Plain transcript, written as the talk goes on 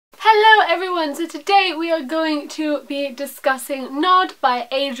everyone, so today we are going to be discussing Nod by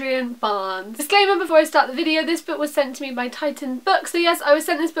Adrian Barnes. Disclaimer before I start the video, this book was sent to me by Titan Books. So yes, I was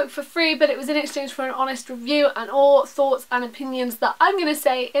sent this book for free, but it was in exchange for an honest review, and all thoughts and opinions that I'm going to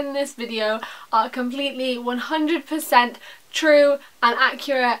say in this video are completely 100% true and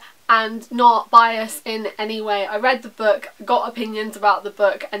accurate and not biased in any way. I read the book, got opinions about the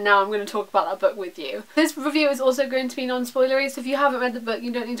book, and now I'm going to talk about that book with you. This review is also going to be non-spoilery, so if you haven't read the book,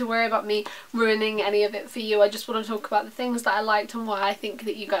 you don't need to worry about me ruining any of it for you. I just want to talk about the things that I liked and why I think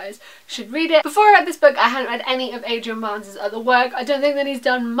that you guys should read it. Before I read this book, I hadn't read any of Adrian Barnes' other work. I don't think that he's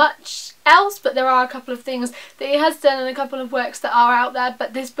done much else, but there are a couple of things that he has done and a couple of works that are out there,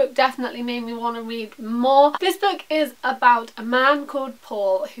 but this book definitely made me want to read more. This book is about a man called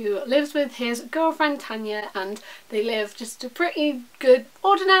Paul who lives with his girlfriend Tanya, and they live just a pretty good,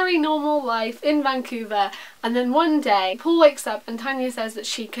 ordinary, normal life in Vancouver. And then one day Paul wakes up and Tanya says that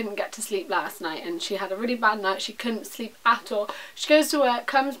she couldn't get to sleep last night and she had a really bad night. She couldn't sleep at all. She goes to work,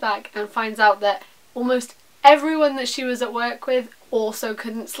 comes back and finds out that almost everyone that she was at work with also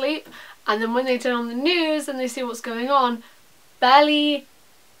couldn't sleep. And then when they turn on the news and they see what's going on, barely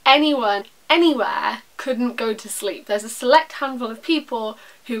anyone anywhere couldn't go to sleep. There's a select handful of people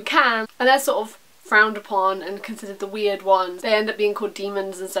who can, and they're sort of frowned upon and considered the weird ones. They end up being called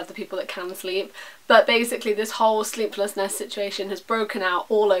demons and stuff, the people that can sleep. But basically this whole sleeplessness situation has broken out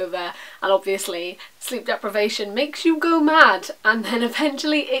all over, and obviously sleep deprivation makes you go mad and then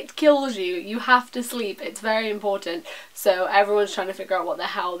eventually it kills you. You have to sleep, it's very important. So everyone's trying to figure out what the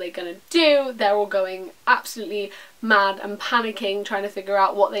hell they're gonna do. They're all going absolutely mad and panicking, trying to figure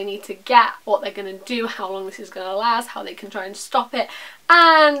out what they need to get, what they're gonna do, how long this is gonna last, how they can try and stop it,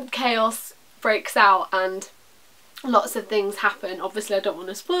 and chaos breaks out and lots of things happen. Obviously I don't want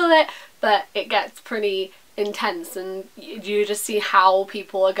to spoil it, but it gets pretty intense and you just see how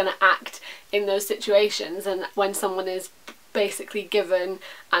people are going to act in those situations. And when someone is basically given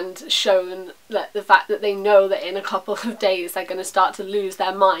and shown that the fact that they know that in a couple of days they're going to start to lose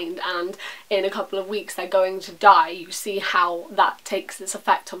their mind and in a couple of weeks they're going to die, you see how that takes its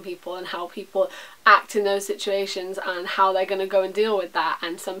effect on people and how people act in those situations and how they're going to go and deal with that.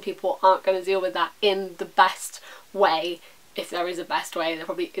 And some people aren't going to deal with that in the best way. If there is a best way, there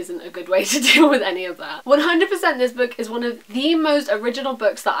probably isn't a good way to deal with any of that. 100% this book is one of the most original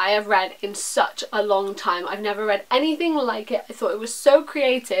books that I have read in such a long time. I've never read anything like it. I thought it was so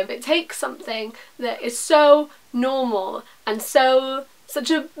creative. It takes something that is so normal and such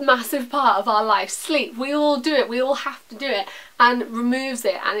a massive part of our life, sleep, we all do it, we all have to do it, and removes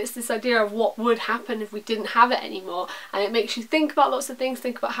it. And it's this idea of what would happen if we didn't have it anymore, and it makes you think about lots of things,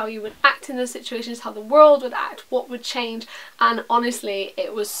 think about how you would act in those situations, how the world would act, what would change. And honestly,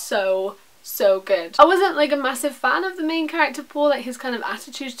 it was so good. I wasn't like a massive fan of the main character Paul, like his kind of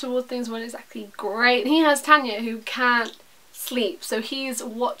attitudes towards things weren't exactly great. He has Tanya who can't sleep, so he's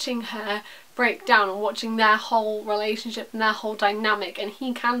watching her break down and watching their whole relationship and their whole dynamic, and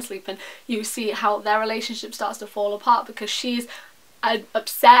he can sleep, and you see how their relationship starts to fall apart because she's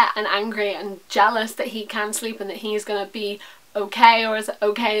upset and angry and jealous that he can sleep and that he's gonna be okay, or as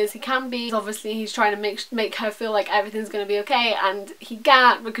okay as he can be. Obviously he's trying to make her feel like everything's gonna be okay, and he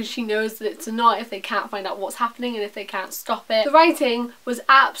can't because she knows that it's not if they can't find out what's happening and if they can't stop it. The writing was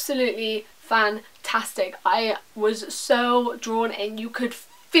absolutely fantastic. I was so drawn in. You could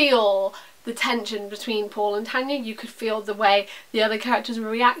feel the tension between Paul and Tanya, you could feel the way the other characters were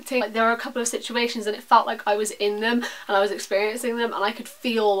reacting. Like, there were a couple of situations and it felt like I was in them and I was experiencing them, and I could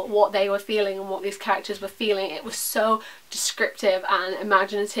feel what they were feeling and what these characters were feeling. It was so descriptive and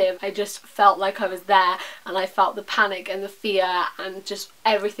imaginative. I just felt like I was there, and I felt the panic and the fear and just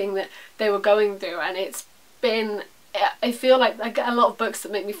everything that they were going through. And it's been, I feel like I get a lot of books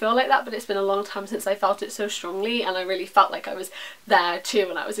that make me feel like that, but it's been a long time since I felt it so strongly, and I really felt like I was there too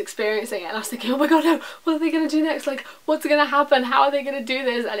and I was experiencing it, and I was thinking, oh my god, no, what are they going to do next? Like, what's going to happen? How are they going to do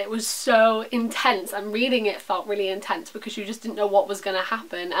this? And it was so intense, and reading it felt really intense because you just didn't know what was going to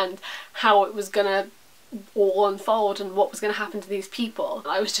happen and how it was going to all unfold and what was going to happen to these people.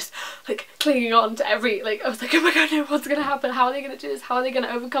 I was just like clinging on to every, like, I was like, oh my god, no, what's going to happen? How are they going to do this? How are they going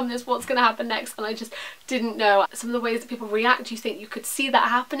to overcome this? What's going to happen next? And I just didn't know. Some of the ways that people react, you think you could see that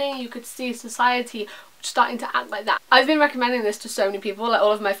happening, you could see society starting to act like that. I've been recommending this to so many people, like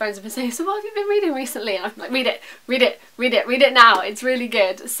all of my friends have been saying, so what have you been reading recently? And I'm like, read it, read it, read it, read it now, it's really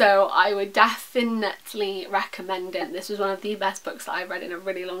good. So I would definitely recommend it. This was one of the best books that I've read in a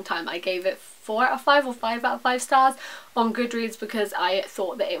really long time. I gave it 4 out of 5 or 5 out of 5 stars on Goodreads because I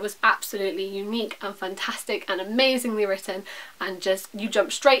thought that it was absolutely unique and fantastic and amazingly written, and just you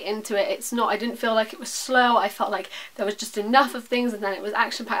jump straight into it. It's not, I didn't feel like it was slow, I felt like there was just enough of things, and then it was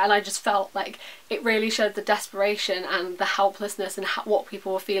action packed, and I just felt like it really showed the desperation and the helplessness and what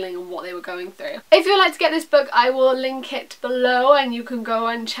people were feeling and what they were going through. If you'd like to get this book, I will link it below and you can go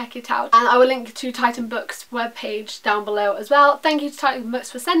and check it out, and I will link to Titan Books webpage down below as well. Thank you to Titan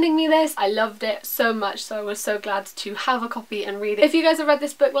Books for sending me this. I loved it so much, so I was so glad to have a copy and read it. If you guys have read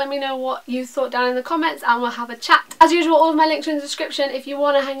this book, let me know what you thought down in the comments and we'll have a chat. As usual, all of my links are in the description. If you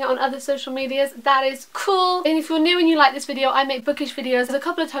want to hang out on other social medias, that is cool. And if you're new and you like this video, I make bookish videos a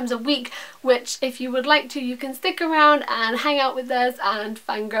couple of times a week, which if you would like to, you can stick around and hang out with us and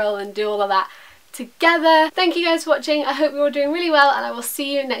fangirl and do all of that together. Thank you guys for watching. I hope you're all doing really well, and I will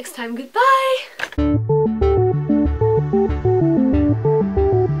see you next time. Goodbye!